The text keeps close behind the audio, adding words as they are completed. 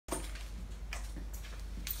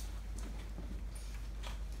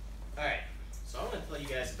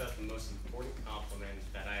guys about the most important compliment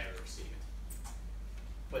that I ever received.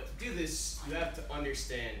 But to do this, you have to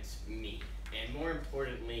understand me. And more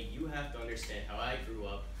importantly, you have to understand how I grew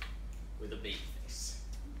up with a baby face.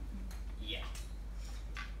 Yeah.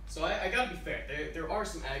 So I gotta be fair, there are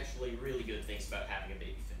some actually really good things about having a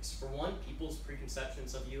baby face. For one, people's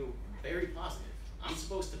preconceptions of you are very positive. I'm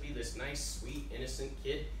supposed to be this nice, sweet, innocent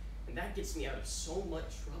kid, and that gets me out of so much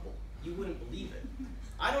trouble. You wouldn't believe it.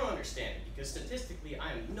 I don't understand it, because statistically,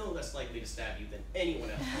 I am no less likely to stab you than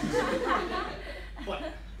anyone else. But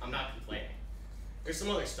I'm not complaining. There's some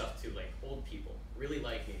other stuff too, like old people really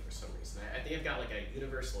like me for some reason. I think I've got like a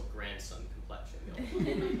universal grandson complexion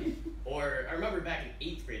going on. Or I remember back in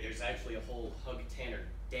 8th grade, there's actually a whole Hug Tanner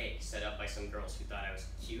Day set up by some girls who thought I was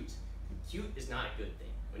cute. Cute is not a good thing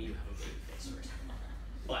when you have a baby face, first of all.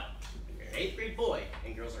 But when you're an 8th grade boy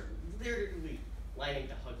and girls are literally lining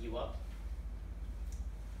to hug you up,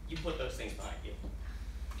 you put those things behind you.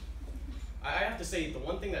 I have to say, the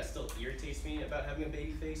one thing that still irritates me about having a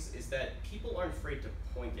baby face is that people aren't afraid to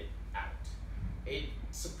point it out. It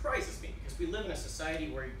surprises me because we live in a society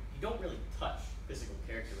where you don't really touch physical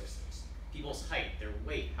characteristics. People's height, their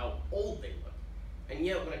weight, how old they look. And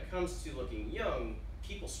yet when it comes to looking young,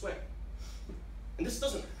 people swing. And this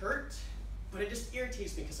doesn't hurt, but it just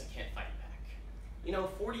irritates me because I can't fight it back. You know,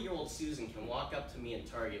 40-year-old Susan can walk up to me in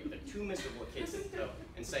Target with her 2 miserable kids in tow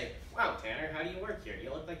and say, "Wow, Tanner, how do you work here?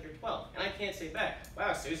 You look like you're 12. And I can't say back,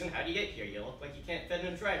 "Wow, Susan, how do you get here? You look like you can't fit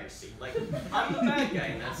in a driver's seat." Like, I'm the bad guy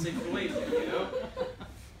in that situation, you know?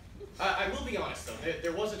 I will be honest, though.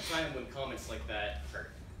 There was a time when comments like that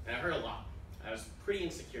hurt. And I hurt a lot. I was pretty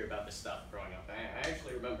insecure about this stuff growing up. I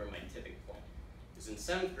actually remember my tipping point. It was in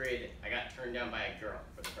 7th grade, I got turned down by a girl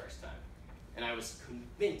for the first time. And I was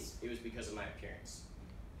convinced it was because of my appearance.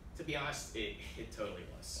 To be honest, it totally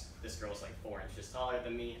was. This girl's like 4 inches taller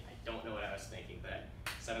than me. I don't know what I was thinking, but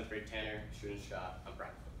 7th grade Tanner, shooting shot, I'm proud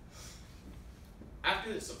of it.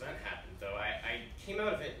 After this event happened, though, I came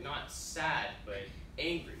out of it not sad, but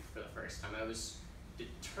angry for the first time. I was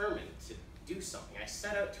determined to do something. I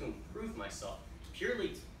set out to improve myself, purely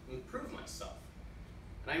to improve myself.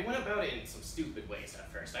 And I went about it in some stupid ways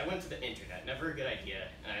at first. I went to the internet, never a good idea,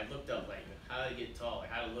 and I looked up like how to get tall, or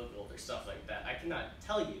how to look older, stuff like that. I cannot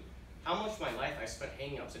tell you how much of my life I spent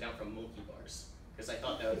hanging upside down from monkey bars, because I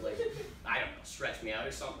thought that would, like, I don't know, stretch me out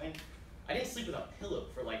or something. I didn't sleep with a pillow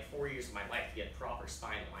for like 4 years of my life to get proper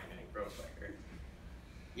spine alignment and growth quicker.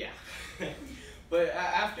 Yeah. But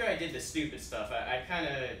after I did the stupid stuff, I kind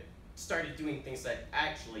of started doing things that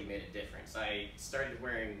actually made a difference. I started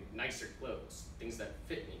wearing nicer clothes, things that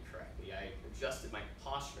fit me correctly. I adjusted my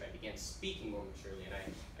posture. I began speaking more maturely, and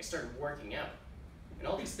I started working out. And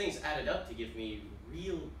all these things added up to give me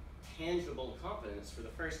real, tangible confidence for the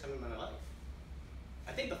first time in my life.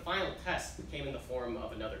 I think the final test came in the form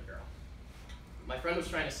of another girl. My friend was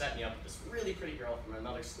trying to set me up with this really pretty girl from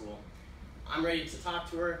another school. I'm ready to talk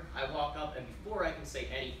to her. I walk up, and before I can say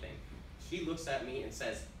anything, she looks at me and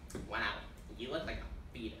says, "Wow, you look like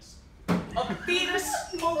a fetus." A fetus?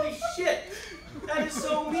 Holy shit! That is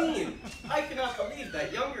so mean! I cannot believe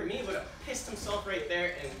that. Younger me would have pissed himself right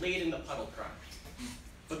there and laid in the puddle crying.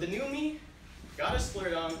 But the new me got his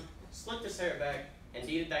flirt on, slicked his hair back, and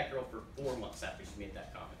dated that girl for 4 months after she made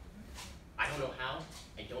that comment. I don't know how,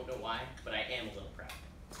 I don't know why, but I am a little proud.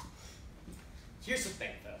 Here's the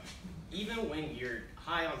thing though, even when you're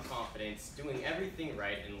high on confidence, doing everything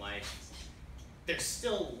right in life, there's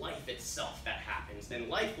still life itself that happens, and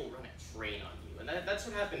life will run a train on you. And that's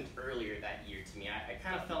what happened earlier that year to me. I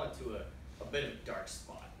kind of fell into a bit of a dark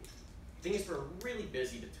spot. Things were really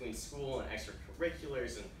busy between school and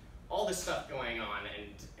extracurriculars and all this stuff going on,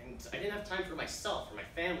 and I didn't have time for myself or my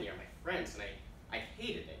family or my friends, and I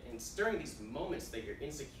hated it. And it's during these moments that your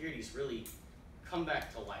insecurities really come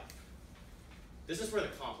back to life. This is where the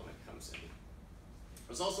compliment comes in. I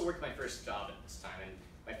was also working my first job at this time, and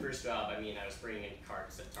my first job, I mean, I was bringing in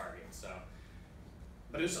carts at Target, so.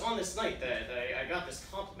 But it was on this night that I got this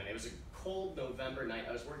compliment. It was a cold November night.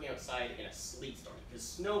 I was working outside in a sleet storm, because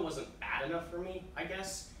snow wasn't bad enough for me, I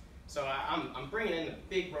guess. So I'm bringing in a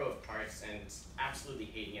big row of carts and absolutely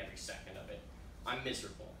hating every second of it. I'm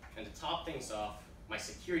miserable. And to top things off, my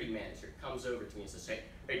security manager comes over to me and says,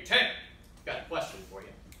 "Hey, Tanner, got a question for you.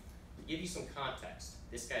 To give you some context,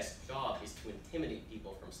 this guy's job is to intimidate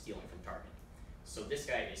people from stealing from Target. So this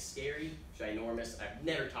guy is scary, ginormous, and I've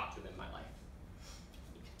never talked to him in my life."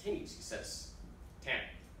 He continues, he says, "Tanner,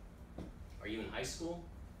 are you in high school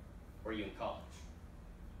or are you in college?"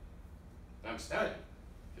 And I'm stunned,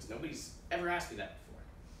 because nobody's ever asked me that before.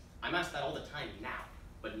 I'm asked that all the time now,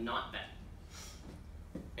 but not then.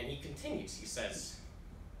 And he continues, he says,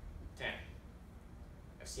 "Tanner,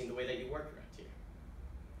 I've seen the way that you work around here.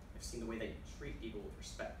 I've seen the way that you treat people with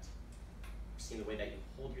respect. I've seen the way that you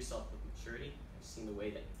hold yourself with maturity. I've seen the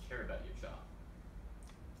way that you care about your job.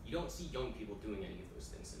 You don't see young people doing any of those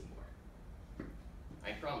things anymore.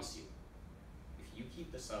 I promise you, if you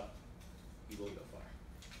keep this up, you will go far.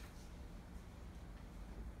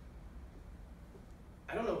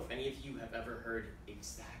 I don't know if any of you have ever heard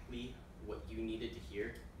exactly what you needed to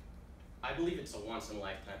hear. I believe it's a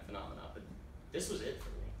once-in-a-lifetime phenomenon, but this was it for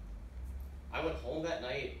me. I went home that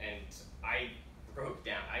night and I broke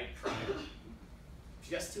down. I cried.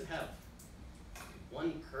 Just to have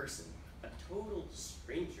one person, a total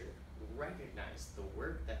stranger, recognize the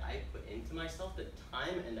work that I put into myself, the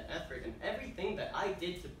time and the effort and everything that I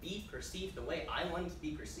did to be perceived the way I wanted to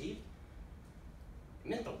be perceived, it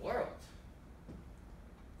meant the world.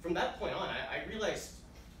 From that point on, I realized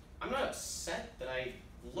I'm not upset that I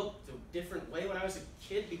looked a different way when I was a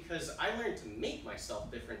kid, because I learned to make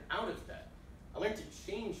myself different out of that. I learned to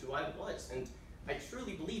change who I was, and I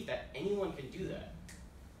truly believe that anyone can do that.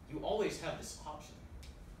 You always have this option.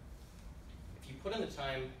 If you put in the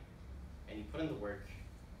time and you put in the work,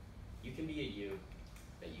 you can be a you